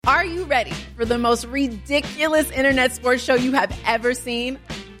Are you ready for the most ridiculous internet sports show you have ever seen?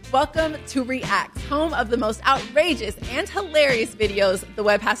 Welcome to Reacts, home of the most outrageous and hilarious videos the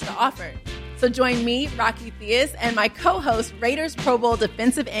web has to offer. So join me, Rocky Theus, and my co-host, Raiders Pro Bowl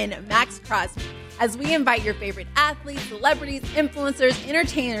defensive end Max Crosby, as we invite your favorite athletes, celebrities, influencers,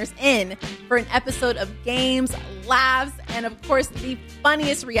 entertainers in for an episode of games, laughs, and of course, the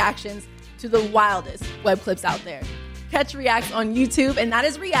funniest reactions to the wildest web clips out there. Catch Reacts on YouTube, and that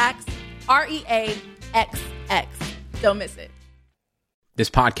is Reacts, REAXX. Don't miss it. This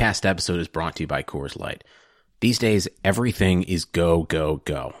podcast episode is brought to you by Coors Light. These days, everything is go, go,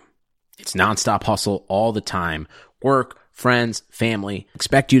 go. It's nonstop hustle all the time. Work, friends, family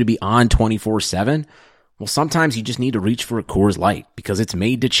expect you to be on 24/7. Well, sometimes you just need to reach for a Coors Light because it's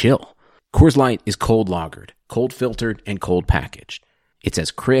made to chill. Coors Light is cold lagered, cold filtered, and cold packaged. It's as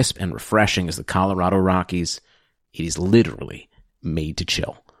crisp and refreshing as the Colorado Rockies. It is literally made to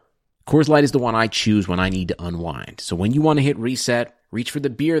chill. Coors Light is the one I choose when I need to unwind. So when you want to hit reset, reach for the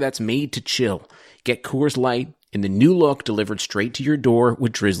beer that's made to chill. Get Coors Light in the new look delivered straight to your door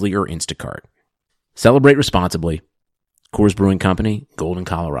with Drizzly or Instacart. Celebrate responsibly. Coors Brewing Company, Golden,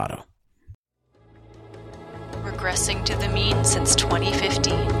 Colorado. Regressing to the mean since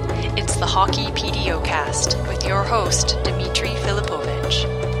 2015, it's the Hockey PDOcast with your host, Dmitry Filipovich.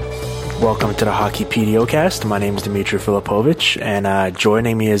 Welcome to the Hockey PDOcast. My name is Dmitry Filipovich, and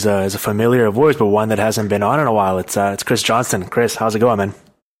joining me is a familiar voice, but one that hasn't been on in a while. It's Chris Johnston. Chris, how's it going, man?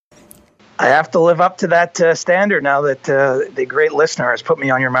 I have to live up to that standard now that the great listener has put me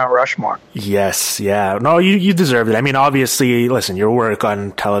on your Mount Rushmore. Yes, yeah. No, you deserve it. I mean, obviously, listen, your work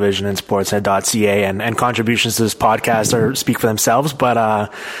on television and sportsnet.ca and contributions to this podcast speak for themselves, but I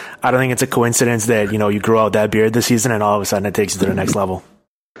don't think it's a coincidence that, you grew out that beard this season and all of a sudden it takes you to the next level.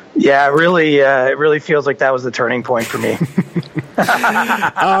 Yeah, it really feels like that was the turning point for me.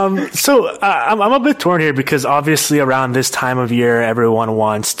 So I'm a bit torn here because obviously around this time of year, everyone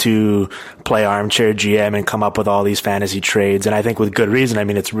wants to play armchair GM and come up with all these fantasy trades. And I think with good reason. I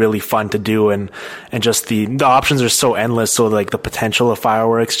mean, it's really fun to do and just the options are so endless. So like the potential of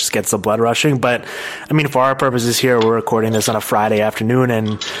fireworks just gets the blood rushing. But I mean, for our purposes here, we're recording this on a Friday afternoon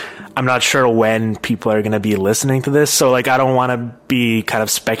and I'm not sure when people are going to be listening to this. So like, I don't want to be kind of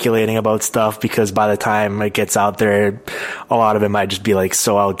speculating about stuff because by the time it gets out there, a lot of it might just be like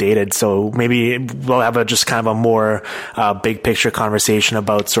so outdated. So maybe we'll have just kind of a more big picture conversation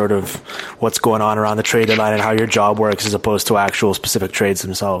about sort of what's going on around the trade deadline and how your job works as opposed to actual specific trades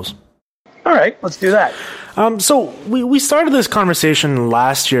themselves. All right, let's do that. So we started this conversation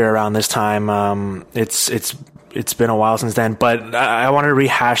last year around this time. It's been a while since then, but I wanted to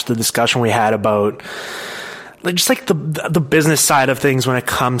rehash the discussion we had about just like the business side of things when it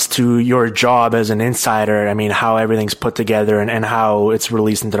comes to your job as an insider. I mean, how everything's put together and how it's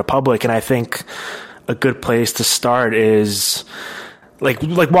released into the public. And I think a good place to start is like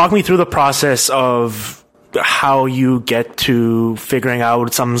walk me through the process of how you get to figuring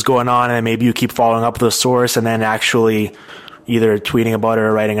out something's going on and then maybe you keep following up with a source and then actually either tweeting about it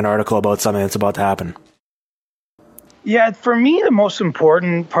or writing an article about something that's about to happen. Yeah, for me, the most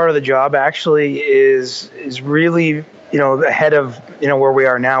important part of the job actually is really, ahead of, where we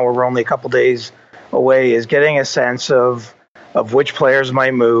are now, where we're only a couple days away, is getting a sense of which players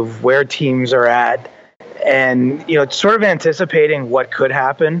might move, where teams are at, and, sort of anticipating what could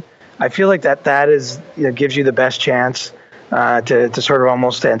happen. I feel like that is, gives you the best chance to sort of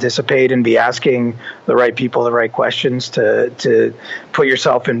almost anticipate and be asking the right people the right questions to put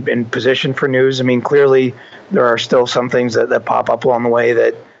yourself in position for news. I mean, clearly there are still some things that pop up along the way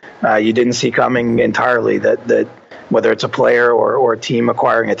that you didn't see coming entirely, that whether it's a player or a team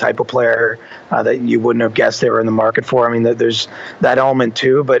acquiring a type of player that you wouldn't have guessed they were in the market for. I mean, there's that element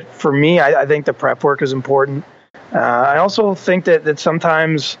too. But for me, I think the prep work is important. I also think that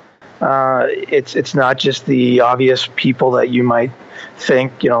sometimes it's not just the obvious people that you might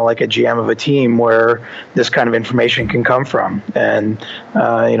think, like a GM of a team where this kind of information can come from. And,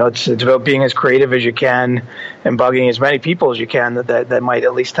 it's about being as creative as you can and bugging as many people as you can that might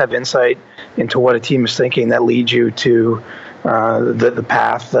at least have insight into what a team is thinking that leads you to the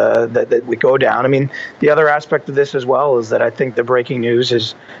path that we go down. I mean, the other aspect of this as well is that I think the breaking news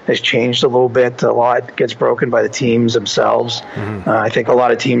has changed a little bit. A lot gets broken by the teams themselves. Mm-hmm. I think a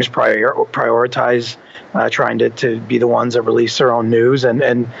lot of teams prioritize trying to be the ones that release their own news,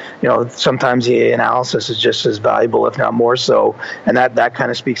 and sometimes the analysis is just as valuable, if not more so. And that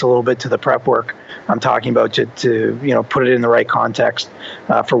kind of speaks a little bit to the prep work I'm talking about to put it in the right context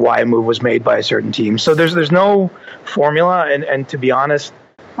for why a move was made by a certain team. So there's no formula, and to be honest,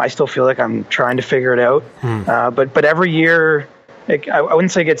 I still feel like I'm trying to figure it out. But every year I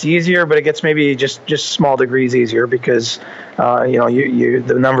wouldn't say it gets easier, but it gets maybe just small degrees easier because,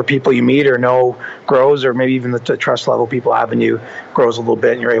 the number of people you meet or know grows, or maybe even the trust level people have in you grows a little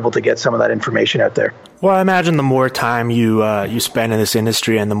bit, and you're able to get some of that information out there. Well, I imagine the more time you spend in this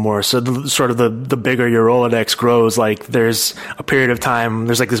industry, and the more, the bigger your Rolodex grows, like there's a period of time,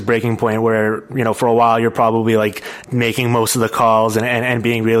 there's like this breaking point where, for a while you're probably like making most of the calls and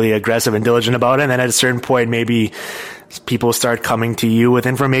being really aggressive and diligent about it. And then at a certain point, maybe people start coming to you with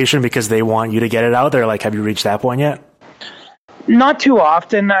information because they want you to get it out there. Like, have you reached that point yet? Not too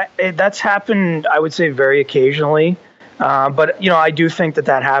often. That's happened, I would say, very occasionally. But, I do think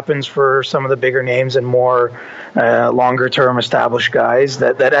that happens for some of the bigger names and more longer-term established guys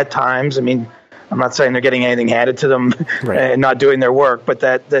that at times, I'm not saying they're getting anything handed to them right. and not doing their work, but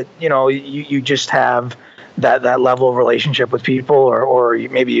that you just have that level of relationship with people, or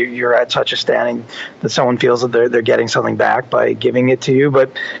maybe you're at such a standing that someone feels that they're getting something back by giving it to you.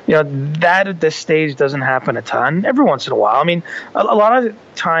 But, that at this stage doesn't happen a ton. Every once in a while. A lot of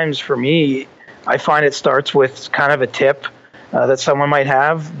times for me, I find it starts with kind of a tip that someone might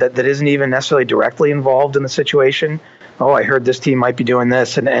have that isn't even necessarily directly involved in the situation. Oh, I heard this team might be doing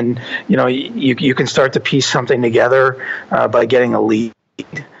this. And you can start to piece something together by getting a lead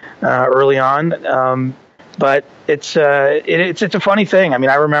early on. But it's a funny thing.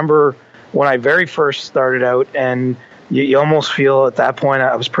 I remember when I very first started out, and you almost feel at that point,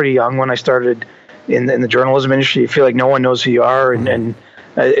 I was pretty young when I started in the journalism industry. You feel like no one knows who you are, and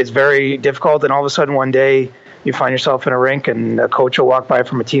it's very difficult. And all of a sudden one day you find yourself in a rink and a coach will walk by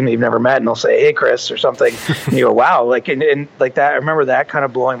from a team that you've never met, and they'll say, "Hey, Chris," or something. And you go, wow. And like that, I remember that kind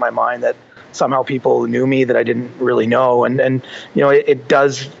of blowing my mind that somehow people knew me that I didn't really know. And it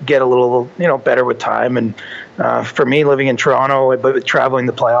does get a little, better with time. And for me, living in Toronto, but traveling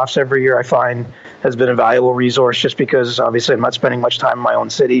the playoffs every year, I find has been a valuable resource, just because obviously I'm not spending much time in my own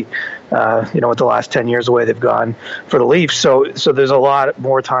city, with the last 10 years the way they've gone for the Leafs. So there's a lot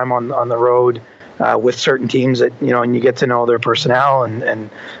more time on the road with certain teams that, and you get to know their personnel and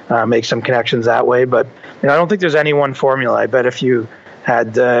make some connections that way. But I don't think there's any one formula. I bet if you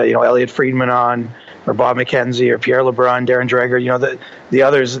had Elliot Friedman on, or Bob McKenzie, or Pierre LeBrun, Darren Dreger, the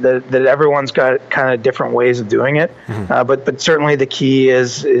others, that everyone's got kind of different ways of doing it. Mm-hmm. But certainly the key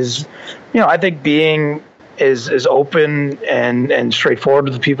is I think being as open and straightforward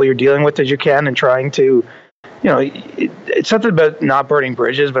with the people you're dealing with as you can, and trying to, it's something about not burning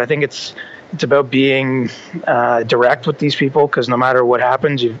bridges, but I think it's about being direct with these people, because no matter what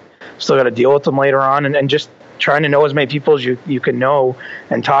happens, you've still got to deal with them later on, and just trying to know as many people as you can know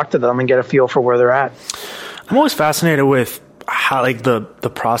and talk to them and get a feel for where they're at. I'm always fascinated with how, like, the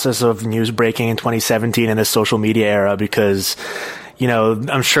process of news breaking in 2017 in this social media era, because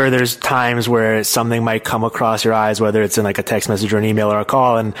I'm sure there's times where something might come across your eyes, whether it's in like a text message or an email or a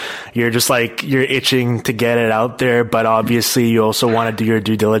call, and you're just like, you're itching to get it out there. But obviously you also want to do your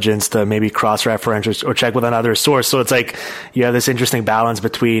due diligence to maybe cross-reference or check with another source. So it's like you have this interesting balance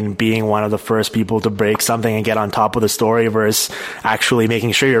between being one of the first people to break something and get on top of the story versus actually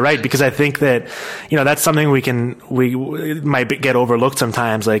making sure you're right. Because I think that, that's something we might get overlooked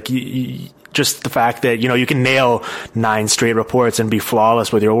sometimes. Like, just the fact that, you can nail 9 straight reports and be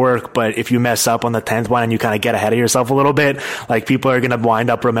flawless with your work. But if you mess up on the 10th one and you kind of get ahead of yourself a little bit, like, people are going to wind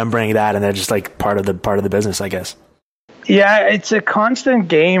up remembering that. And they're just like part of the business, I guess. Yeah. It's a constant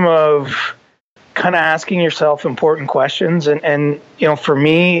game of kind of asking yourself important questions. And for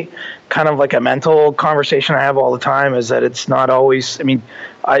me, kind of like a mental conversation I have all the time is that it's not always,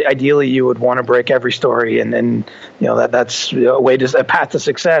 ideally you would want to break every story, and that's a path to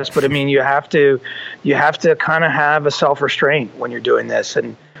success. But you have to kind of have a self-restraint when you're doing this.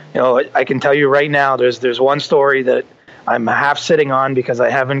 And I can tell you right now, there's one story that I'm half sitting on because I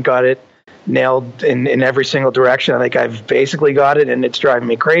haven't got it nailed in every single direction. I think I've basically got it, and it's driving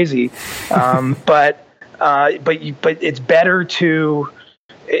me crazy. But it's better to.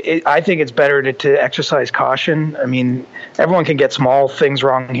 I think it's better to exercise caution. Everyone can get small things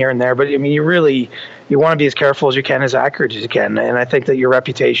wrong here and there, but you want to be as careful as you can, as accurate as you can. And I think that your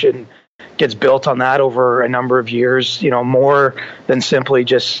reputation gets built on that over a number of years, more than simply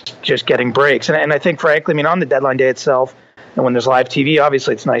just getting breaks. And I think, frankly, on the deadline day itself, and when there's live TV,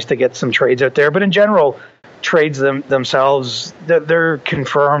 obviously it's nice to get some trades out there. But in general, trades themselves, they're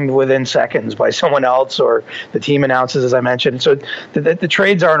confirmed within seconds by someone else, or the team announces, as I mentioned. So the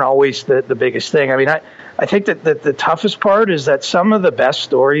trades aren't always the biggest thing. I think that the toughest part is that some of the best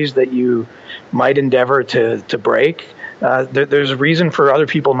stories that you might endeavor to break there's a reason for other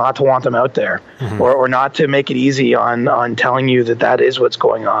people not to want them out there, or not to make it easy on telling you that is what's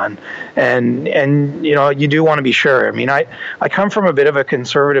going on. And you do want to be sure. I mean, I come from a bit of a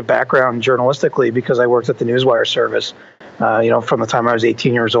conservative background journalistically because I worked at the Newswire service, from the time I was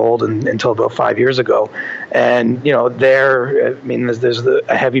 18 years old until about 5 years ago. And, there's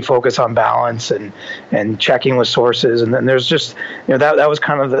a heavy focus on balance and checking with sources. And then there's just, that was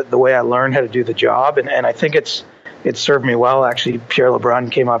kind of the way I learned how to do the job. And I think it served me well. Actually, Pierre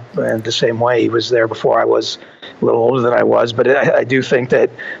LeBrun came up the same way. He was there before I was a little older than I was. But I do think that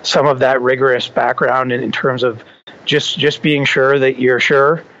some of that rigorous background in terms of just being sure that you're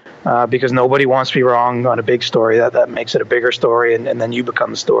sure, because nobody wants to be wrong on a big story. That makes it a bigger story, and then you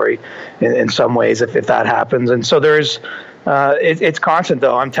become the story in some ways if that happens. And so there's it's constant,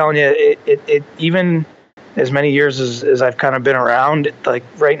 though. I'm telling you, it even as many years as I've kind of been around, like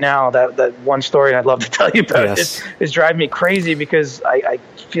right now, that one story I'd love to tell you about is driving me crazy because I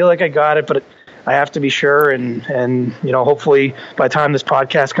feel like I got it, but I have to be sure. And hopefully by the time this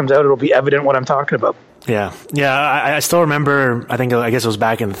podcast comes out, it'll be evident what I'm talking about. Yeah. I still remember. I guess it was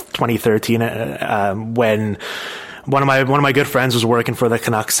back in 2013 when one of my good friends was working for the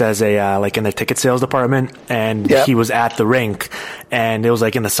Canucks as in the ticket sales department, and he was at the rink, and it was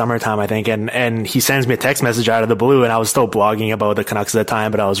like in the summertime, I think, and he sends me a text message out of the blue, and I was still blogging about the Canucks at the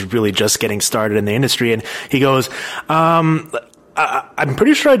time, but I was really just getting started in the industry, and he goes, I'm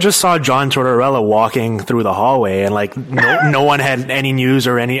pretty sure I just saw John Tortorella walking through the hallway, and like no one had any news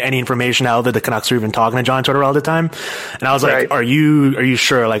or any information out that the Canucks were even talking to John Tortorella at the time. And I was like, "Are you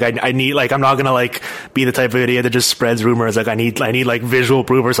sure? Like, I need, like, I'm not gonna like be the type of idiot that just spreads rumors. Like, I need like visual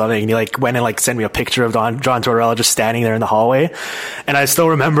proof or something." And he like went and like sent me a picture of John Tortorella just standing there in the hallway, and I still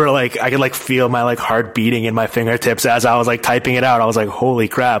remember like I could like feel my like heart beating in my fingertips as I was like typing it out. I was like, "Holy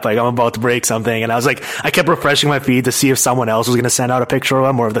crap! Like, I'm about to break something." And I was like, I kept refreshing my feed to see if someone else was going to send out a picture of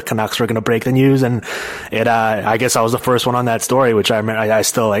him or if the Canucks were going to break the news, and I guess I was the first one on that story, which I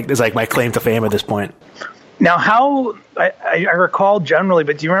still like is like my claim to fame at this point. Now, how I recall generally,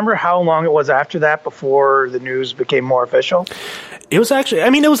 but do you remember how long it was after that before the news became more official? It was actually,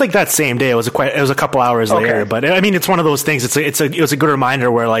 it was like that same day. It was a couple hours later, but it's one of those things. It was a good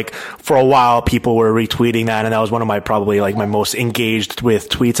reminder where like for a while people were retweeting that, and that was one of my probably like my most engaged with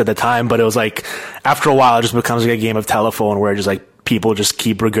tweets at the time. But it was like after a while, it just becomes like a game of telephone where just like people just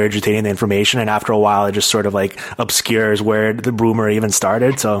keep regurgitating the information, and after a while, it just sort of like obscures where the rumor even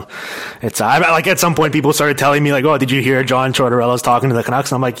started. So it's like at some point people started telling me like, "Oh, did you hear John Tortorella's talking to the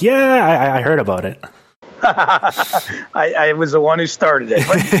Canucks?" And I'm like, "Yeah, I heard about it." I was the one who started it.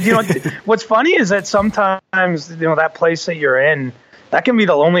 But what's funny is that sometimes that place that you're in, that can be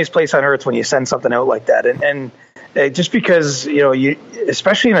the loneliest place on earth when you send something out like that. And just because you,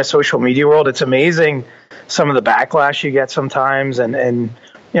 especially in a social media world, it's amazing some of the backlash you get sometimes, and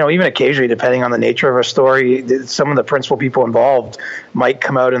even occasionally, depending on the nature of a story, some of the principal people involved might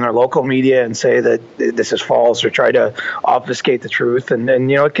come out in their local media and say that this is false or try to obfuscate the truth. And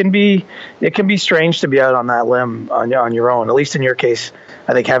it can be strange to be out on that limb on your own. At least in your case,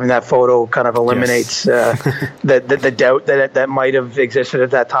 I think having that photo kind of eliminates the doubt that might have existed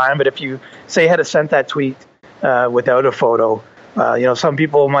at that time. But if you say had sent that tweet without a photo, some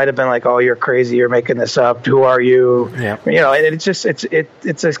people might have been like, "Oh, you're crazy. You're making this up. Who are you?" Yeah. And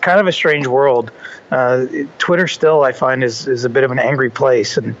it's a kind of a strange world. Twitter still, I find, is a bit of an angry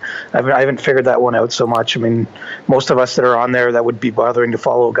place, and I haven't figured that one out so much. I mean, most of us that are on there that would be bothering to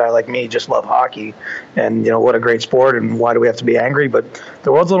follow a guy like me just love hockey, and what a great sport, and why do we have to be angry? But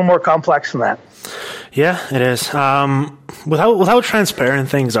the world's a little more complex than that. Yeah, it is. With how transparent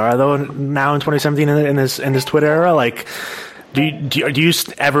things are, though, now in 2017 in this Twitter era, like. Do you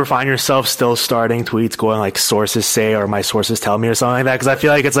ever find yourself still starting tweets going like sources say or my sources tell me or something like that? Because I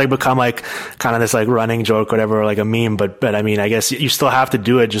feel like it's like become like kind of this like running joke or whatever, or like a meme. But I mean, I guess you still have to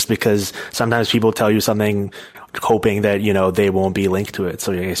do it just because sometimes people tell you something hoping that they won't be linked to it.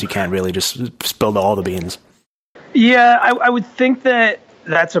 So I guess you can't really just spill all the beans. Yeah, I would think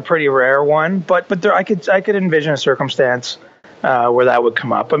that's a pretty rare one, but there I could envision a circumstance where that would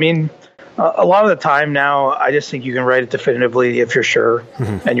come up. I mean. A lot of the time now, I just think you can write it definitively if you're sure,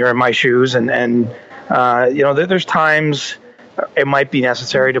 and you're in my shoes. And there's times it might be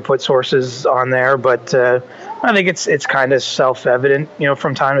necessary to put sources on there, but I think it's kind of self-evident,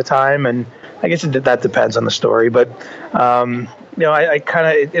 from time to time. And I guess that depends on the story. But I kind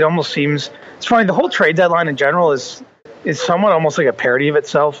of it almost seems it's funny. The whole trade deadline in general is somewhat almost like a parody of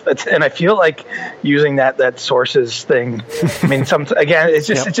itself. And I feel like using that sources thing. I mean,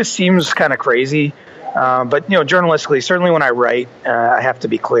 it just seems kind of crazy. But journalistically, certainly when I write, I have to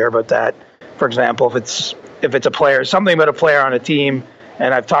be clear about that. For example, if it's if it's a player, something about a player on a team,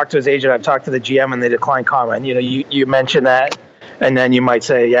 and I've talked to his agent, I've talked to the GM, and they decline comment. You mention that, and then you might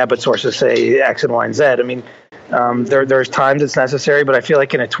say, yeah, but sources say X and Y and Z. I mean, there's times it's necessary, but I feel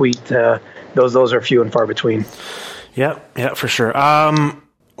like in a tweet, those are few and far between. Yeah, for sure.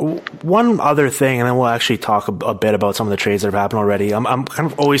 One other thing, and then we'll actually talk a bit about some of the trades that have happened already. I'm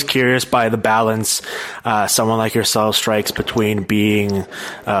kind of always curious by the balance someone like yourself strikes between being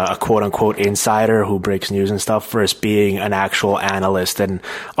a quote-unquote insider who breaks news and stuff versus being an actual analyst. And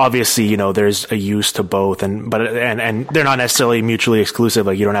obviously, there's a use to both, and they're not necessarily mutually exclusive.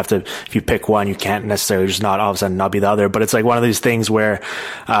 Like, you don't have to, if you pick one, you can't necessarily just not all of a sudden not be the other. But it's like one of these things where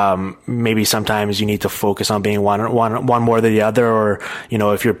maybe sometimes you need to focus on being one more than the other, or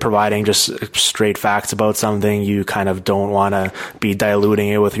if you're providing just straight facts about something, you kind of don't want to be diluting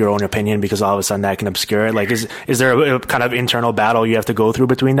it with your own opinion, because all of a sudden that can obscure it. Like, is there a kind of internal battle you have to go through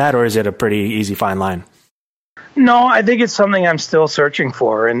between that, or is it a pretty easy fine line? No, I think it's something I'm still searching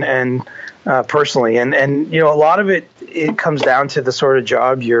for, and personally, and a lot of it comes down to the sort of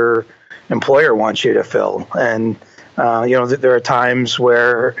job your employer wants you to fill. And there are times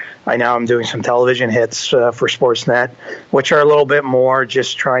where I'm doing some television hits for Sportsnet, which are a little bit more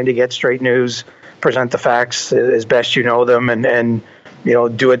just trying to get straight news, present the facts as best you know them, and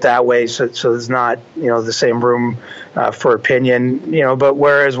do it that way. So there's not, the same room for opinion, but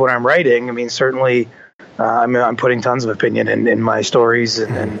whereas when I'm writing, I mean, certainly I'm putting tons of opinion in my stories,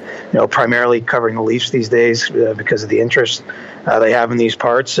 and primarily covering the Leafs these days because of the interest they have in these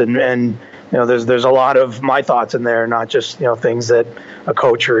parts. And there's a lot of my thoughts in there, not just, things that a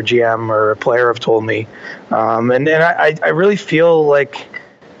coach or a GM or a player have told me. And I really feel like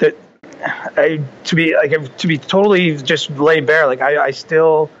that to be totally just laid bare, like I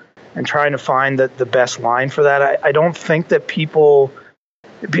still am trying to find the best line for that. I don't think that people,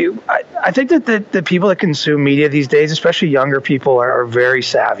 I think that the people that consume media these days, especially younger people, are very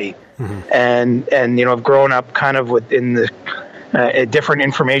savvy, and have grown up kind of within the a different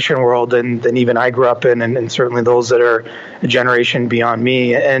information world than even I grew up in, and certainly those that are a generation beyond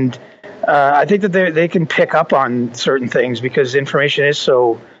me. And I think that they can pick up on certain things because information is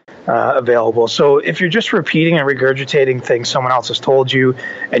so available. So if you're just repeating and regurgitating things someone else has told you,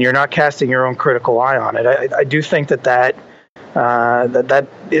 and you're not casting your own critical eye on it, I do think that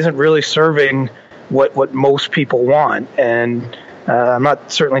isn't really serving what most people want. And I'm not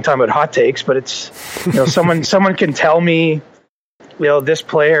certainly talking about hot takes, but it's someone can tell me, this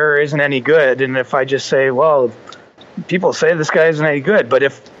player isn't any good. And if I just say, well, people say this guy isn't any good, but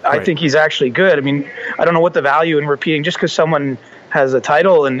if I think he's actually good, I mean, I don't know what the value in repeating just because someone has a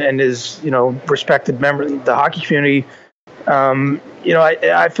title and is, respected member of the hockey community.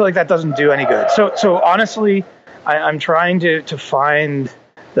 I feel like that doesn't do any good. So honestly, I'm trying to find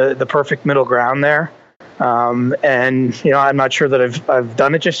the perfect middle ground there. And I'm not sure that I've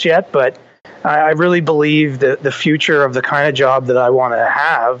done it just yet, but I really believe that the future of the kind of job that I want to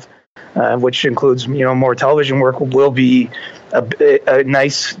have, which includes, more television work, will be a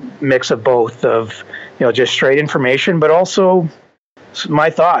nice mix of both, of, just straight information, but also my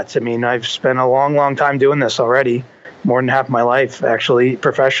thoughts. I mean, I've spent a long, long time doing this already, more than half my life, actually,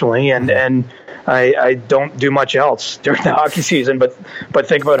 professionally, and I don't do much else during the hockey season, but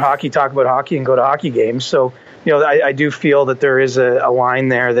think about hockey, talk about hockey, and go to hockey games. So, I do feel that there is a line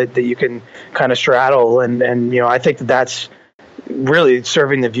there that you can kind of straddle, and I think that's really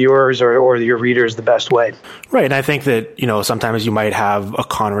serving the viewers or your readers the best way. Right. And I think that, sometimes you might have a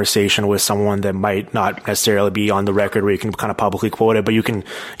conversation with someone that might not necessarily be on the record where you can kind of publicly quote it, but you can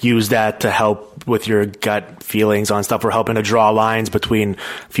use that to help with your gut feelings on stuff, or helping to draw lines between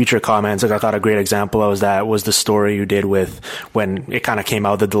future comments. Like, I thought a great example of that was the story you did with when it kind of came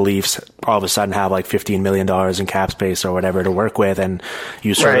out that the Leafs all of a sudden have like $15 million in cap space or whatever to work with. And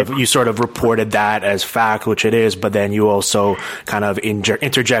you sort of reported that as fact, which it is, but then you also kind of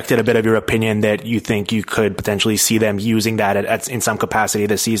interjected a bit of your opinion that you think you could potentially see them using that in some capacity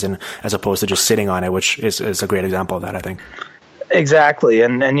this season, as opposed to just sitting on it, which is a great example of that, I think. Exactly.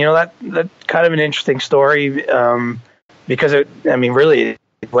 And that kind of an interesting story, because it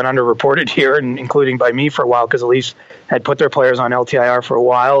went underreported here, and including by me for a while, because the Leafs had put their players on LTIR for a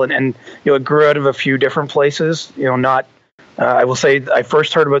while, and it grew out of a few different places. I will say I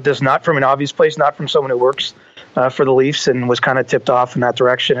first heard about this not from an obvious place, not from someone who works for the Leafs, and was kind of tipped off in that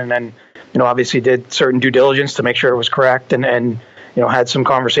direction, and then obviously did certain due diligence to make sure it was correct, and had some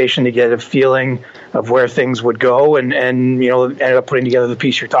conversation to get a feeling of where things would go, and ended up putting together the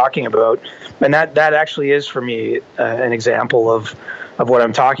piece you're talking about. And that actually is, for me, an example of what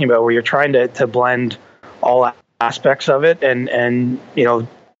I'm talking about, where you're trying to blend all aspects of it, and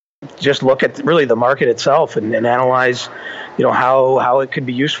just look at really the market itself and analyze, how it could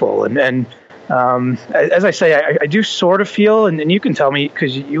be useful. And as I say, I do sort of feel, and you can tell me,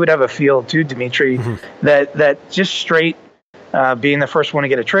 because you would have a feel too, Dimitri, that just straight being the first one to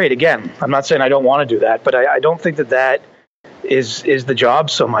get a trade. Again, I'm not saying I don't want to do that, but I don't think that is the job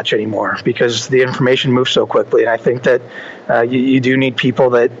so much anymore, because the information moves so quickly. And I think that you do need people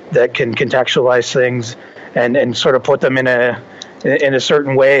that can contextualize things and sort of put them in a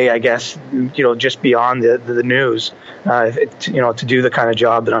certain way, I guess, just beyond the news, to do the kind of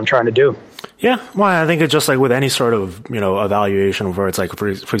job that I'm trying to do. Yeah, well, I think it's just like with any sort of, evaluation where it's like, for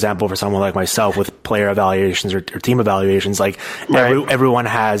example, for someone like myself with player evaluations or team evaluations, like everyone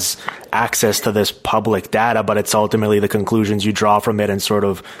has access to this public data, but it's ultimately the conclusions you draw from it and sort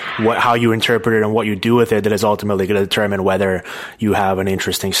of how you interpret it and what you do with it that is ultimately going to determine whether you have an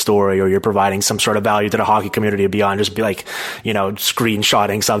interesting story or you're providing some sort of value to the hockey community beyond just be like,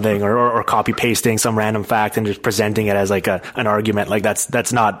 screenshotting something or copy pasting some random fact and just presenting it as like an argument. Like that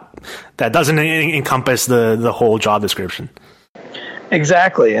doesn't encompass the whole job description.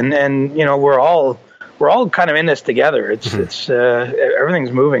 Exactly. And we're all kind of in this together. It's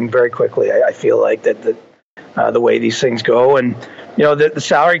everything's moving very quickly. I feel like that the way these things go, and the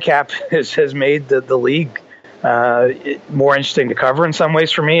salary cap has made the league more interesting to cover in some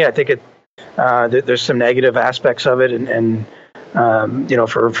ways for me. I think there's some negative aspects of it, and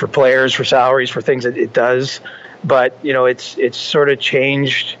for players, for salaries, for things that it does, but it's sort of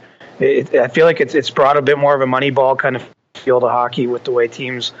changed. I feel like it's brought a bit more of a money ball kind of feel to hockey with the way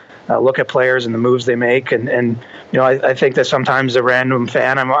teams look at players and the moves they make. And I think that sometimes a random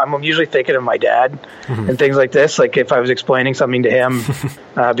fan, I'm usually thinking of my dad and things like this. Like if I was explaining something to him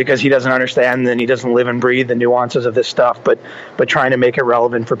because he doesn't understand and he doesn't live and breathe the nuances of this stuff, but trying to make it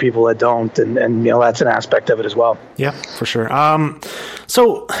relevant for people that don't. And that's an aspect of it as well. Yeah, for sure.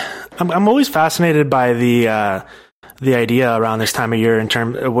 So I'm always fascinated by the idea around this time of year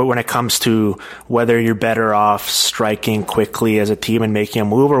when it comes to whether you're better off striking quickly as a team and making a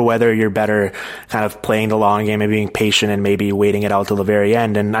move, or whether you're better kind of playing the long game and being patient and maybe waiting it out till the very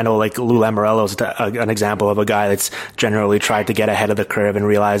end. And I know like Lou Lamoriello is an example of a guy that's generally tried to get ahead of the curve and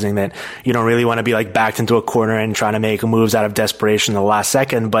realizing that you don't really want to be like backed into a corner and trying to make moves out of desperation in the last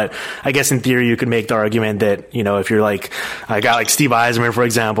second. But I guess in theory you could make the argument that, if you're like a guy like Steve Yzerman, for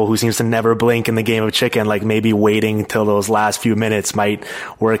example, who seems to never blink in the game of chicken, like maybe waiting till those last few minutes might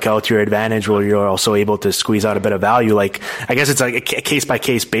work out to your advantage, where you're also able to squeeze out a bit of value. Like, I guess it's like a case by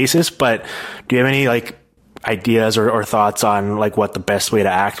case basis, but do you have any like ideas or thoughts on like what the best way to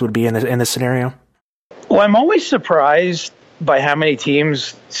act would be in this scenario? Well, I'm always surprised by how many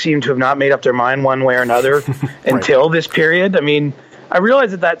teams seem to have not made up their mind one way or another until this period. I mean, I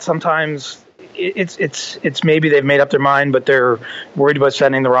realize that sometimes it's maybe they've made up their mind, but they're worried about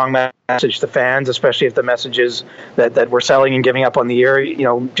sending the wrong message to fans, especially if the message is that we're selling and giving up on the year.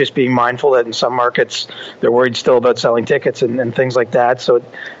 Just being mindful that in some markets they're worried still about selling tickets and things like that. So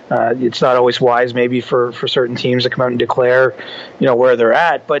it's not always wise maybe for certain teams to come out and declare, where they're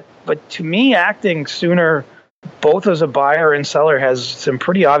at. But to me, acting sooner, both as a buyer and seller, has some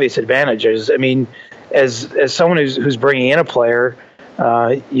pretty obvious advantages. I mean, as someone who's bringing in a player,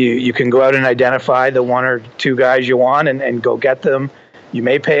 you can go out and identify the one or two guys you want and go get them. You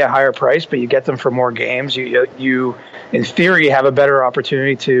may pay a higher price, but you get them for more games. You in theory, have a better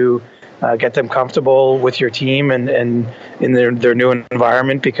opportunity to get them comfortable with your team and in their new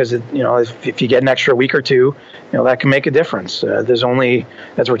environment, because if you get an extra week or two, that can make a difference. There's only,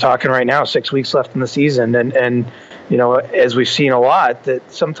 as we're talking right now, 6 weeks left in the season, and as we've seen a lot, that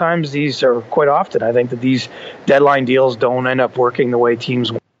sometimes quite often, I think that these deadline deals don't end up working the way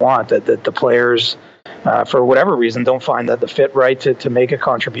teams want, that the players, for whatever reason, don't find that the fit right to make a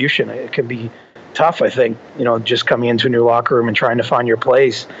contribution. It can be tough, I think, just coming into a new locker room and trying to find your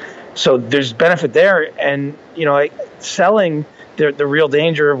place. So there's benefit there. And, selling, the real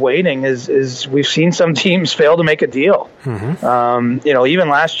danger of waiting is we've seen some teams fail to make a deal. Mm-hmm. Even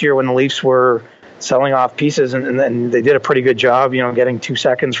last year when the Leafs were selling off pieces, and then they did a pretty good job, getting 2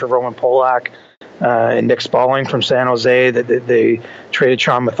 seconds for Roman Polak and Nick Spalling from San Jose. That they traded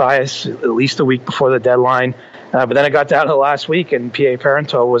Sean Mathias at least a week before the deadline. But then it got down to the last week, and P.A.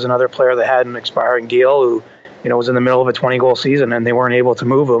 Parento was another player that had an expiring deal who, was in the middle of a 20-goal season, and they weren't able to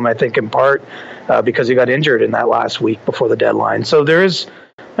move him, I think in part because he got injured in that last week before the deadline. So there's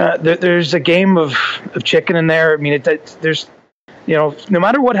a game of chicken in there. I mean, there's no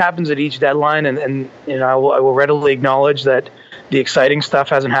matter what happens at each deadline, and I will readily acknowledge that the exciting stuff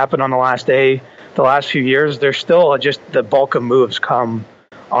hasn't happened on the last day. The last few years, there's still just the bulk of moves come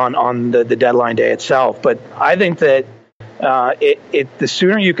on the deadline day itself. But I think that the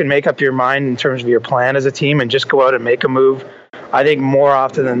sooner you can make up your mind in terms of your plan as a team and just go out and make a move, I think more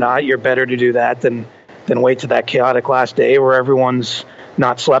often than not, you're better to do that than wait to that chaotic last day where everyone's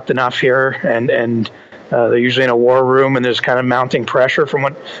not slept enough here and they're usually in a war room and there's kind of mounting pressure from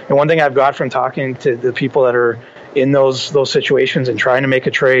one thing I've got from talking to the people that are in those situations and trying to make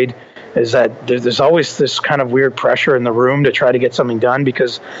a trade is that there's always this kind of weird pressure in the room to try to get something done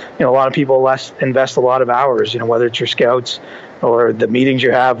because, a lot of people invest a lot of hours, whether it's your scouts or the meetings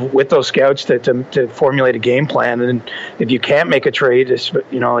you have with those scouts to formulate a game plan. And if you can't make a trade,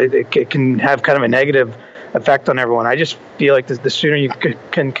 it can have kind of a negative effect on everyone. I just feel like the sooner you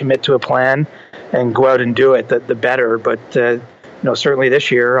can commit to a plan and go out and do it, the better. But, certainly this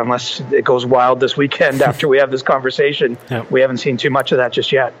year, unless it goes wild this weekend after we have this conversation, we haven't seen too much of that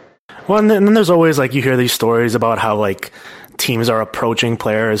just yet. Well, and then there's always, you hear these stories about how, teams are approaching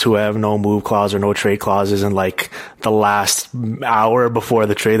players who have no move clause or no trade clauses in, the last hour before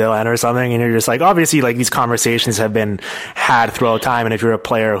the trade deadline or something. And you're just obviously, these conversations have been had throughout time. And if you're a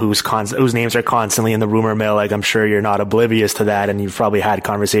player whose names are constantly in the rumor mill, I'm sure you're not oblivious to that. And you've probably had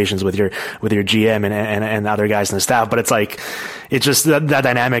conversations with your GM and other guys in the staff. But it's just that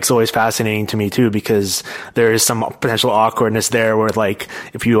dynamic's always fascinating to me too, because there is some potential awkwardness there where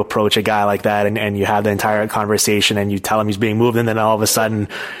if you approach a guy like that and you have the entire conversation and you tell him he's being moved and then all of a sudden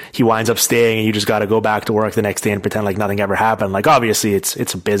he winds up staying and you just got to go back to work the next day and pretend like nothing ever happened. Obviously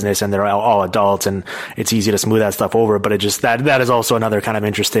it's a business and they're all adults and it's easy to smooth that stuff over, but it just, that is also another kind of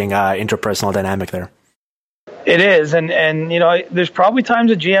interesting interpersonal dynamic there. It is. And there's probably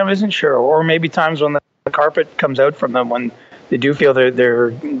times a GM isn't sure, or maybe times when the carpet comes out from them when they do feel that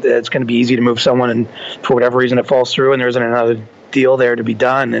it's going to be easy to move someone, and for whatever reason it falls through, and there isn't another deal there to be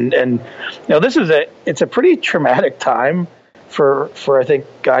done. And it's a pretty traumatic time for I think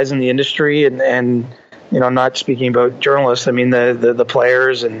guys in the industry, and not speaking about journalists. I mean the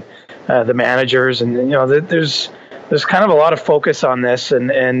players and the managers, and there's kind of a lot of focus on this,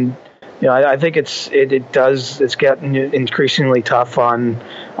 and I think it's getting increasingly tough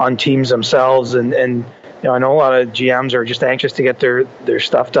on teams themselves, and I know a lot of GMs are just anxious to get their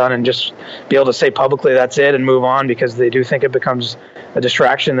stuff done and just be able to say publicly that's it and move on, because they do think it becomes a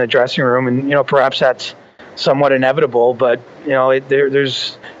distraction in the dressing room. And, perhaps that's somewhat inevitable, but,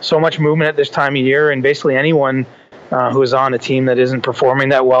 there's so much movement at this time of year, and basically anyone who is on a team that isn't performing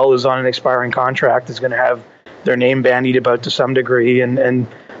that well, who's on an expiring contract, is going to have their name bandied about to some degree. And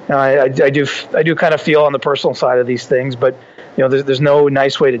I do kind of feel on the personal side of these things, but there's no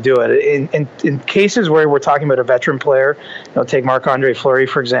nice way to do it. In cases where we're talking about a veteran player, take Marc-Andre Fleury,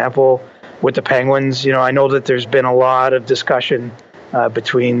 for example, with the Penguins. I know that there's been a lot of discussion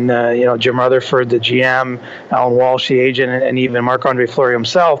between Jim Rutherford, the GM, Alan Walsh, the agent, and even Marc-Andre Fleury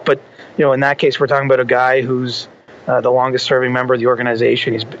himself. But in that case, we're talking about a guy who's the longest-serving member of the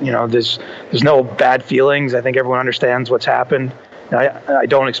organization. He's there's no bad feelings. I think everyone understands what's happened. I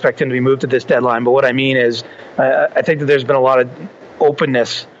don't expect him to be moved at this deadline, but what I mean is I think that there's been a lot of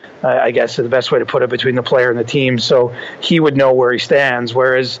openness, I guess is the best way to put it, between the player and the team, so he would know where he stands,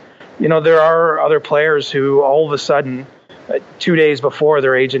 whereas there are other players who all of a sudden 2 days before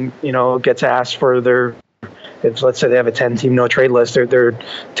their agent gets asked for if let's say they have a 10-team no-trade list, they're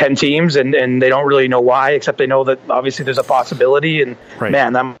 10 teams, and they don't really know why, except they know that obviously there's a possibility, and right.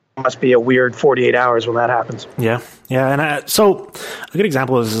 Man, that must be a weird 48 hours when that happens. Yeah. And so a good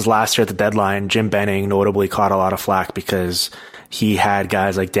example of this is last year at the deadline, Jim Benning notably caught a lot of flack because he had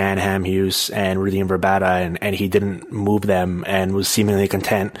guys like Dan Hamhuis and Rudy Vrbata, and he didn't move them and was seemingly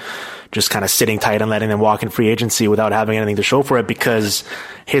content just kind of sitting tight and letting them walk in free agency without having anything to show for it, because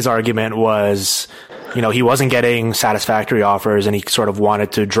his argument was, he wasn't getting satisfactory offers, and he sort of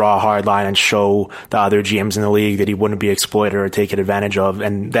wanted to draw a hard line and show the other GMs in the league that he wouldn't be exploited or taken advantage of,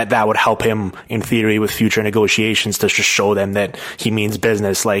 and that would help him in theory with future negotiations to just show them that he means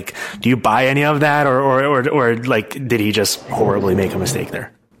business. Do you buy any of that, or did he just horribly make a mistake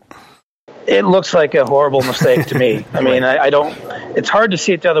there? It looks like a horrible mistake to me. I mean, I don't. It's hard to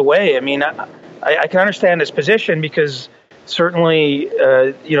see it the other way. I mean, I can understand his position because certainly,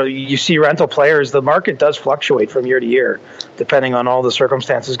 you see rental players. The market does fluctuate from year to year, depending on all the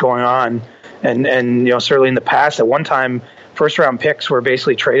circumstances going on. And certainly in the past, at one time, first-round picks were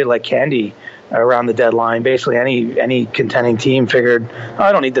basically traded like candy around the deadline. Basically, any contending team figured,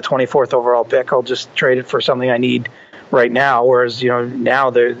 I don't need the 24th overall pick. I'll just trade it for something I need right now. Whereas, now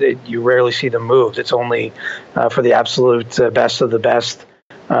you rarely see them moved. It's only for the absolute best of the best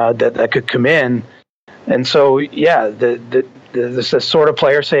that could come in. And so, the sort of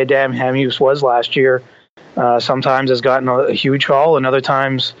player, say, Dan Hamhuis was last year, sometimes has gotten a huge haul, and other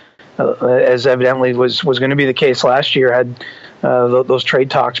times as evidently was going to be the case last year, had those trade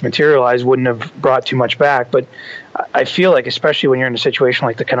talks materialized, wouldn't have brought too much back. But I feel like, especially when you're in a situation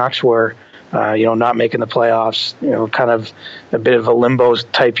like the Canucks were, not making the playoffs, kind of a bit of a limbo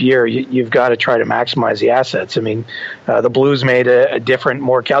type year, you've got to try to maximize the assets. I mean, the Blues made a different,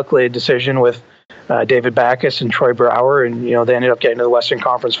 more calculated decision with David Backes and Troy Brouwer, and they ended up getting to the Western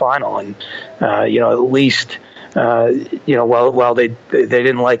Conference Final. And at least while they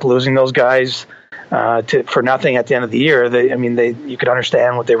didn't like losing those guys for nothing at the end of the year, you could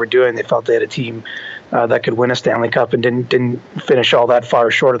understand what they were doing. They felt they had a team that could win a Stanley Cup and didn't finish all that far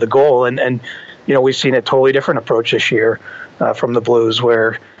short of the goal. And we've seen a totally different approach this year from the Blues,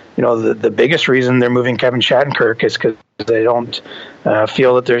 where the biggest reason they're moving Kevin Shattenkirk is because they don't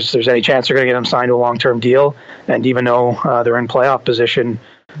feel that there's any chance they're going to get him signed to a long-term deal. And even though they're in playoff position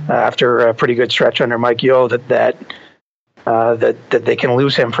after a pretty good stretch under Mike Yeo, that they can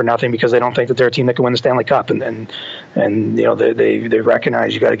lose him for nothing because they don't think that they're a team that can win the Stanley Cup, and they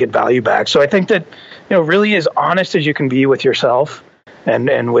recognize you got to get value back. So I think that really as honest as you can be with yourself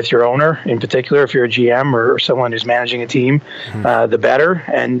and with your owner in particular, if you're a GM or someone who's managing a team, the better.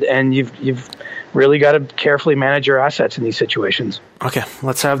 And you've really got to carefully manage your assets in these situations. Okay,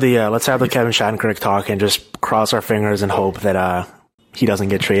 let's have the Kevin Shattenkirk talk and just cross our fingers and hope that he doesn't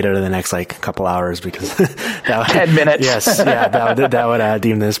get traded in the next couple hours, because that would, 10 minutes. Yes, yeah, that would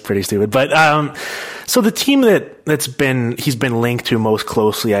deem this pretty stupid. But so the team he's been linked to most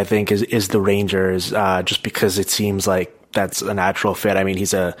closely, I think, is the Rangers, just because it seems like that's a natural fit. I mean,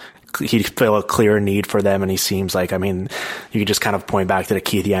 he'd fill a clear need for them, and he seems like, you could just kind of point back to the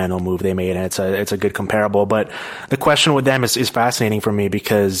Keith Yandel move they made, and it's a good comparable. But the question with them is fascinating for me,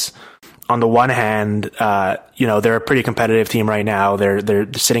 because on the one hand, they're a pretty competitive team right now.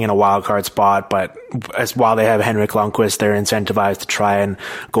 They're sitting in a wild card spot, but while they have Henrik Lundqvist, they're incentivized to try and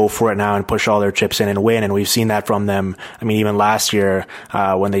go for it now and push all their chips in and win. And we've seen that from them. Even last year,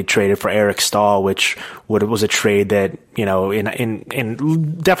 when they traded for Eric Stahl, which was a trade that,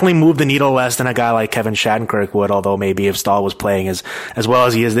 in definitely moved the needle less than a guy like Kevin Shattenkirk would, although maybe if Stahl was playing as well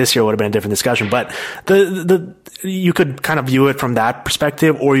as he is this year, it would have been a different discussion. But you could kind of view it from that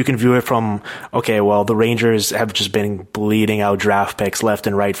perspective, or you can view it from, okay, well, the Rangers have just been bleeding out draft picks left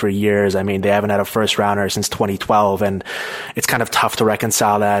and right for years. They haven't had a first rounder since 2012, and it's kind of tough to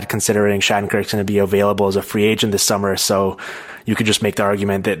reconcile that, considering Shattenkirk's going to be available as a free agent this summer. So you could just make the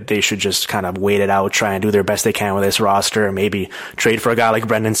argument that they should just kind of wait it out, try and do their best they can with this roster, and maybe trade for a guy like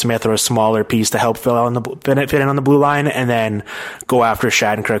Brendan Smith or a smaller piece to help fit in on the blue line, and then go after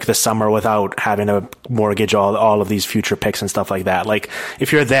Shattenkirk this summer without having to mortgage all of these future picks and stuff like that.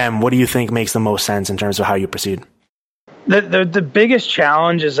 If you're them, what do you think makes the most sense in terms of how you proceed? The biggest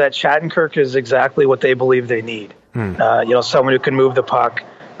challenge is that Shattenkirk is exactly what they believe they need. Someone who can move the puck.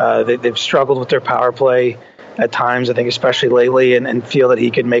 They've struggled with their power play at times, I think, especially lately, and feel that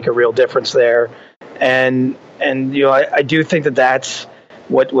he could make a real difference there. And I do think that that's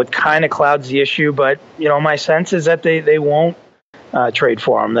what kind of clouds the issue. But my sense is that they won't trade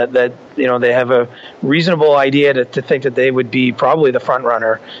for him. That they have a reasonable idea to think that they would be probably the front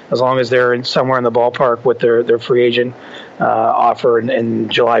runner as long as they're somewhere in the ballpark with their free agent offer in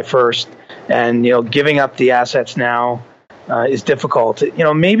July 1st. And giving up the assets now is difficult.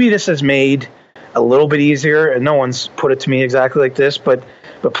 Maybe this has made a little bit easier, and no one's put it to me exactly like this, but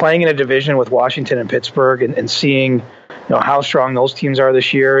playing in a division with Washington and Pittsburgh, and seeing how strong those teams are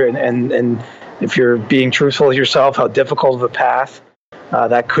this year, and if you're being truthful with yourself, how difficult of a path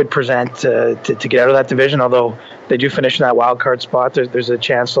that could present to get out of that division. Although they do finish in that wild card spot, there's a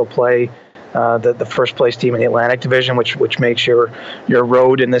chance they'll play the first place team in the Atlantic Division, which makes your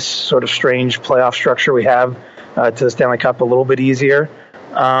road in this sort of strange playoff structure we have to the Stanley Cup a little bit easier.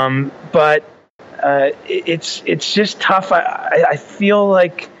 But it's just tough. I feel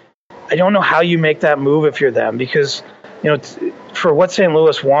like I don't know how you make that move if you're them, because for what St.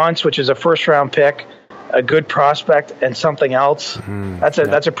 Louis wants, which is a first round pick, a good prospect, and something else,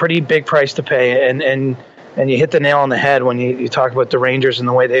 that's a pretty big price to pay. And you hit the nail on the head when you talk about the Rangers and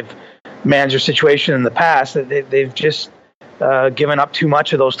the way they've managed their situation in the past. They've just given up too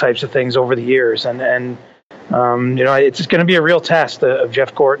much of those types of things over the years, and it's going to be a real test of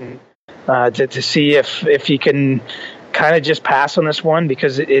Jeff Gorton to see if he can kind of just pass on this one,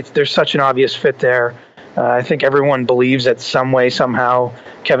 because there's such an obvious fit there. I think everyone believes that some way, somehow,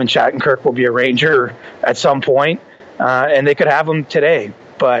 Kevin Shattenkirk will be a Ranger at some point, and they could have him today.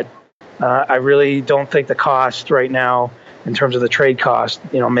 But I really don't think the cost right now, in terms of the trade cost,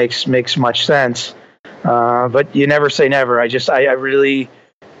 makes much sense. But you never say never. I really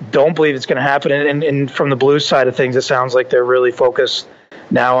don't believe it's going to happen. And from the Blues side of things, it sounds like they're really focused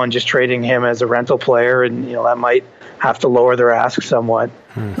now on just trading him as a rental player, and that might have to lower their ask somewhat.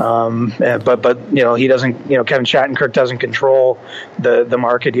 But he doesn't. Kevin Shattenkirk doesn't control the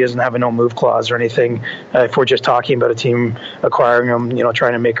market. He doesn't have a no move clause or anything. If we're just talking about a team acquiring him,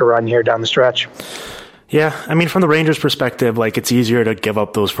 trying to make a run here down the stretch. Yeah, I mean, from the Rangers' perspective, it's easier to give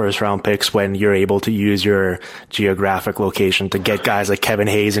up those first-round picks when you're able to use your geographic location to get guys like Kevin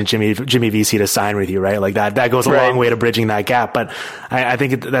Hayes and Jimmy Vesey to sign with you, right? That goes a long way to bridging that gap. But I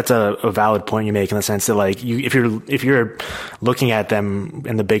think that's a valid point you make in the sense that if you're looking at them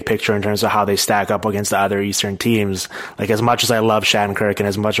in the big picture in terms of how they stack up against the other Eastern teams, as much as I love Shattenkirk and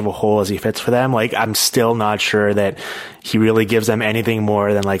as much of a hole as he fits for them, I'm still not sure that he really gives them anything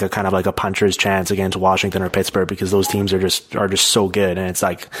more than a kind of a puncher's chance against Washington or Pittsburgh, because those teams are just so good. And it's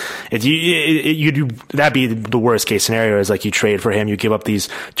that'd be the worst case scenario is you trade for him, you give up these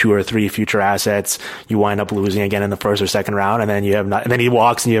 2 or 3 future assets, you wind up losing again in the first or second round, and then and then he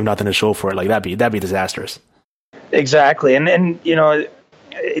walks and you have nothing to show for it. That'd be disastrous. Exactly. And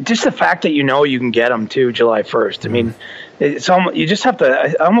just the fact that you can get him too July 1st. I mean, you just have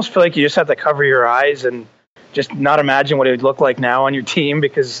to, I almost feel like you just have to cover your eyes and just not imagine what it would look like now on your team,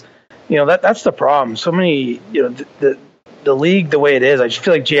 because that's the problem. So many, the league the way it is, I just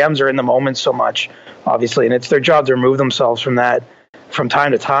feel like GMs are in the moment so much, obviously, and it's their job to remove themselves from that from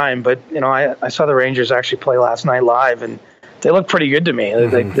time to time. But I saw the Rangers actually play last night live, and they look pretty good to me.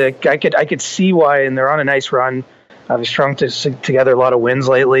 Mm-hmm. I could see why, and they're on a nice run. I've strung together a lot of wins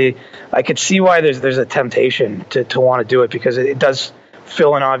lately. I could see why there's a temptation to want to do it, because it does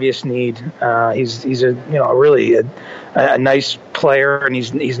fill an obvious need. He's a really a nice player, and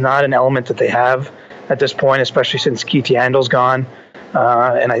he's not an element that they have at this point, especially since Keith Yandle's gone.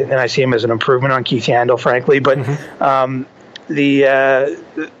 And I see him as an improvement on Keith Yandle, frankly. But I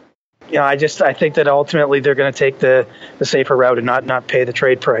think that ultimately they're going to take the safer route and not pay the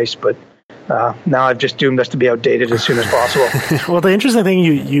trade price. But now I've just doomed us to be outdated as soon as possible. Well, the interesting thing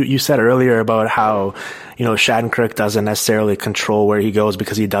you said earlier about how Shattenkirk doesn't necessarily control where he goes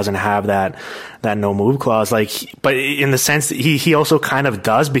because he doesn't have that no move clause. But in the sense that he also kind of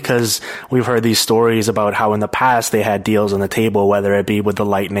does, because we've heard these stories about how in the past they had deals on the table, whether it be with the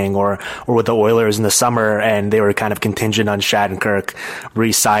Lightning or with the Oilers in the summer, and they were kind of contingent on Shattenkirk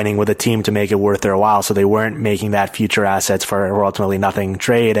re-signing with a team to make it worth their while. So they weren't making that future assets for ultimately nothing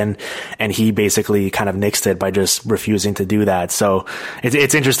trade, and he basically kind of nixed it by just refusing to do that. So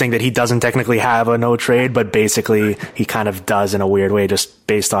it's interesting that he doesn't technically have a no trade, but basically he kind of does in a weird way, just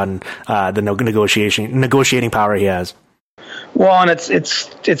based on the negotiating power he has. Well, and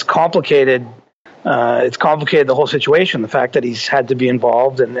it's complicated. It's complicated, the whole situation. The fact that he's had to be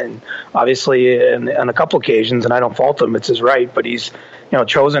involved, and obviously on a couple occasions, and I don't fault him, it's his right, but he's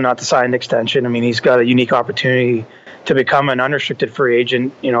chosen not to sign an extension. I mean, he's got a unique opportunity to become an unrestricted free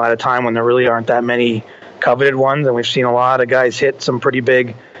agent, at a time when there really aren't that many coveted ones, and we've seen a lot of guys hit some pretty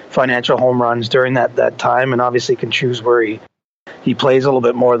big financial home runs during that time, and obviously can choose where he plays a little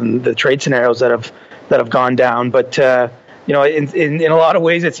bit more than the trade scenarios that have gone down. But in a lot of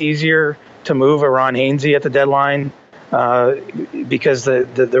ways, it's easier to move a Ron Hainsey at the deadline because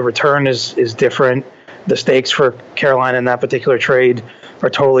the return is different. The stakes for Carolina in that particular trade are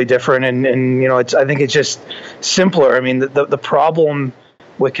totally different, and I think it's just simpler. I mean, the problem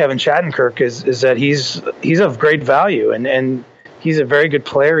with Kevin Shattenkirk is that he's of great value, and he's a very good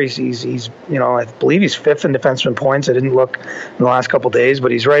player. He's I believe he's 5th in defenseman points. I didn't look in the last couple of days,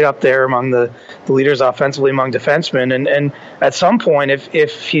 but he's right up there among the leaders offensively among defensemen. And at some point,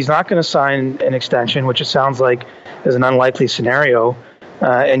 if he's not going to sign an extension, which it sounds like is an unlikely scenario,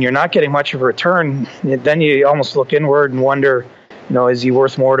 and you're not getting much of a return, then you almost look inward and wonder, is he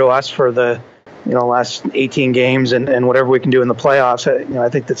worth more to us for the last 18 games and whatever we can do in the playoffs? I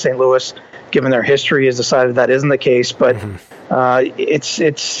think that St. Louis, given their history, has decided that isn't the case. But it's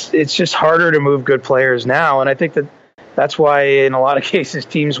just harder to move good players now, and I think that's why in a lot of cases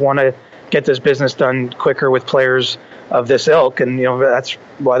teams want to get this business done quicker with players of this ilk, and that's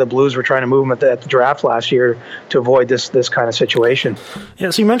why the Blues were trying to move him at the draft last year to avoid this kind of situation. Yeah,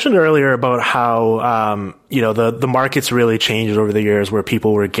 so you mentioned earlier about how the market's really changed over the years, where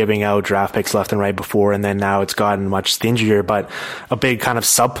people were giving out draft picks left and right before, and then now it's gotten much stingier. But a big kind of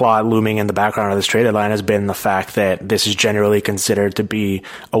subplot looming in the background of this trade deadline has been the fact that this is generally considered to be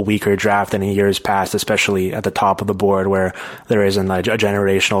a weaker draft than in years past, especially at the top of the board, where there isn't a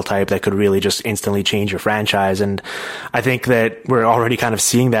generational type that could really just instantly change your franchise. And I think that we're already kind of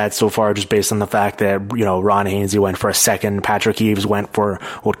seeing that so far, just based on the fact that, Ron Hainsey went for a second, Patrick Eaves went for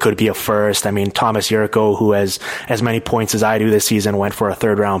what could be a first. I mean, Thomas Yurko, who has as many points as I do this season, went for a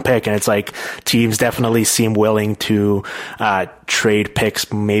third round pick. And it's like teams definitely seem willing to trade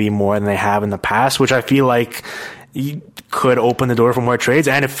picks maybe more than they have in the past, which I feel like could open the door for more trades.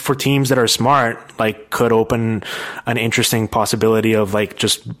 And if for teams that are smart, like could open an interesting possibility of like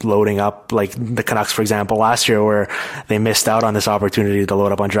just loading up, like the Canucks, for example, last year, where they missed out on this opportunity to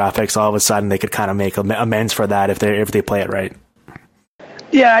load up on draft picks. All of a sudden they could kind of make amends for that if they play it right.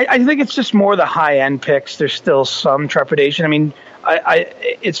 Yeah, I think it's just more the high end picks. There's still some trepidation. I mean,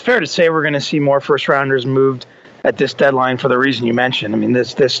 it's fair to say we're going to see more first rounders moved at this deadline for the reason you mentioned. I mean,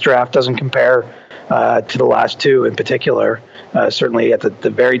 this draft doesn't compare to the last two in particular, certainly at the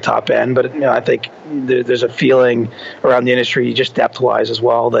very top end. But I think there's a feeling around the industry, just depth-wise as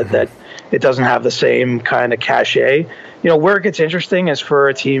well, that it doesn't have the same kind of cachet. Where it gets interesting is for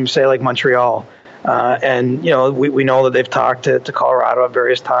a team, say, like Montreal. And we know that they've talked to Colorado at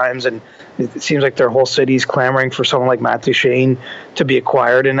various times, and it seems like their whole city's clamoring for someone like Matt Duchene to be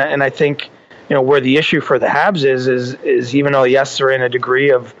acquired. And I think, where the issue for the Habs is even though, yes, they're in a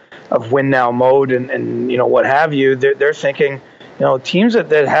degree of win now mode and what have you, they're thinking, teams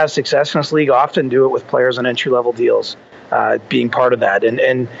that have success in this league often do it with players on entry level deals, being part of that.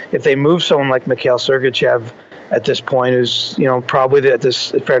 And if they move someone like Mikhail Sergachev at this point, who's probably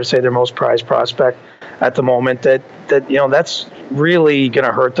it's fair to say their most prized prospect at the moment, that's really going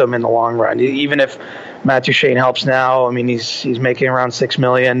to hurt them in the long run. Even if Matt Duchene helps now, I mean he's making around $6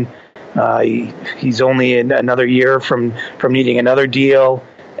 million. He's only in another year from needing another deal.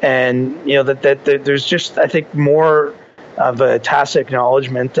 And that there's just, I think, more of a tacit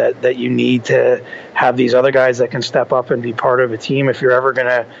acknowledgement that you need to have these other guys that can step up and be part of a team if you're ever going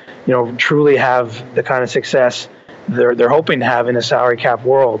to truly have the kind of success they're hoping to have in a salary cap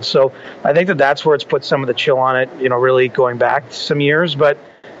world. So I think that's where it's put some of the chill on it, really going back some years. But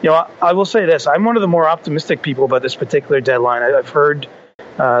I will say this: I'm one of the more optimistic people about this particular deadline. I've heard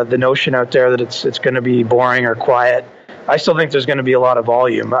the notion out there that it's going to be boring or quiet. I still think there's going to be a lot of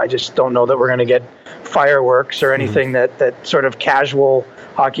volume. I just don't know that we're going to get fireworks or anything that sort of casual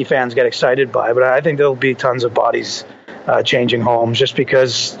hockey fans get excited by. But I think there'll be tons of bodies changing homes, just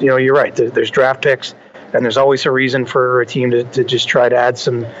because, you're right. There's draft picks, and there's always a reason for a team to just try to add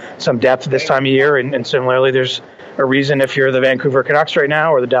some depth this time of year. And similarly, there's a reason if you're the Vancouver Canucks right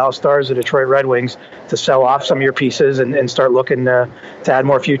now, or the Dallas Stars, the Detroit Red Wings, to sell off some of your pieces and start looking to add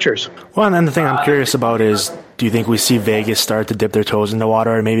more futures. Well, and then the thing I'm curious about is, do you think we see Vegas start to dip their toes in the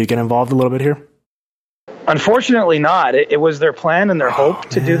water and maybe get involved a little bit here? Unfortunately not. It was their plan and their hope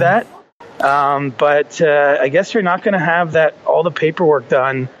to do that. But I guess you're not going to have all the paperwork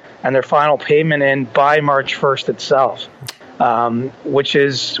done and their final payment in by March 1st itself, which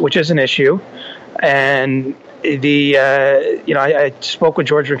is an issue. And I spoke with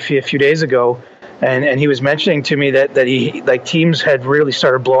George McPhee a few days ago, and he was mentioning to me that he, like, teams had really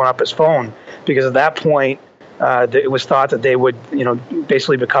started blowing up his phone, because at that point it was thought that they would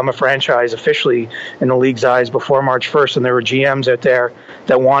basically become a franchise officially in the league's eyes before March 1st, and there were GMs out there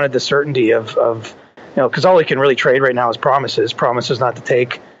that wanted the certainty of because all they can really trade right now is promises not to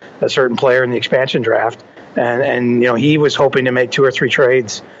take a certain player in the expansion draft. And he was hoping to make 2 or 3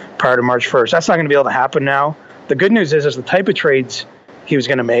 trades prior to March 1st. That's not going to be able to happen now. The good news is the type of trades he was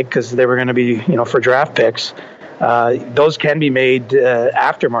going to make, because they were going to be, for draft picks, those can be made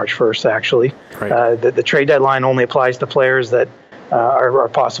after March 1st, actually. Right. The trade deadline only applies to players that are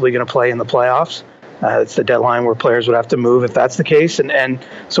possibly going to play in the playoffs. It's the deadline where players would have to move if that's the case. And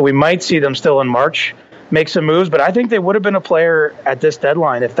so we might see them still in March make some moves, but I think they would have been a player at this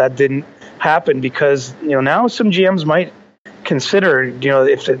deadline if that didn't happen, because now some GMs might consider,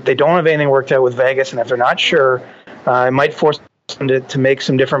 if they don't have anything worked out with Vegas, and if they're not sure, it might force them to make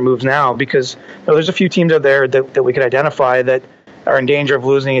some different moves now, because there's a few teams out there that we could identify that are in danger of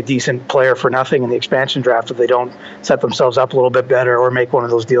losing a decent player for nothing in the expansion draft if they don't set themselves up a little bit better or make one of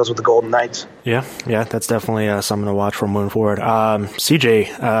those deals with the Golden Knights. Yeah, that's definitely something to watch for moving forward.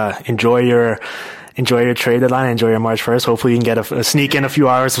 CJ, enjoy your trade deadline. Enjoy your March 1st. Hopefully you can get a sneak in a few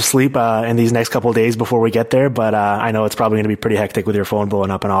hours of sleep in these next couple of days before we get there. But I know it's probably going to be pretty hectic with your phone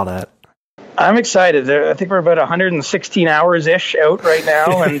blowing up and all that. I'm excited. I think we're about 116 hours-ish out right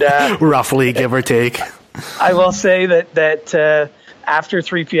now. And roughly, give or take. I will say that after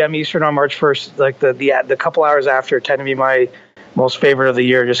 3 p.m. Eastern on March 1st, like the couple hours after, tend to be my most favorite of the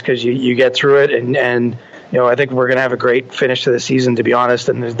year, just because you get through it and I think we're going to have a great finish to the season, to be honest.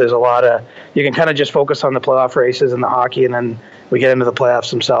 And there's a lot of, you can kind of just focus on the playoff races and the hockey, and then we get into the playoffs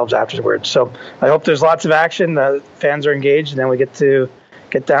themselves afterwards. So I hope there's lots of action. The fans are engaged, and then we get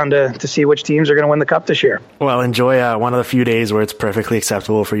down to see which teams are going to win the cup this year. Well, enjoy one of the few days where it's perfectly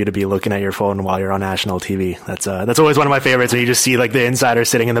acceptable for you to be looking at your phone while you're on national TV. That's always one of my favorites, when you just see like the insider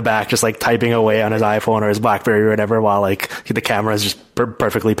sitting in the back, just like typing away on his iPhone or his BlackBerry or whatever, while like the camera is just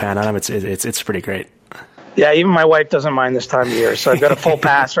perfectly panned on him. It's pretty great. Yeah, even my wife doesn't mind this time of year, so I've got a full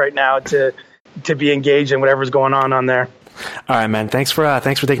pass right now to be engaged in whatever's going on there. All right, man. Thanks for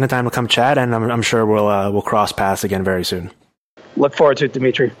taking the time to come chat, and I'm sure we'll cross paths again very soon. Look forward to it,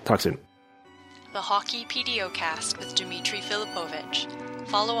 Dimitri. Talk soon. The Hockey PDOcast with Dimitri Filipovic.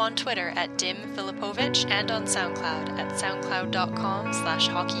 Follow on Twitter at Dim Filipovic and on SoundCloud at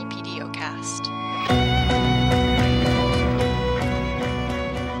soundcloud.com/hockeypdocast.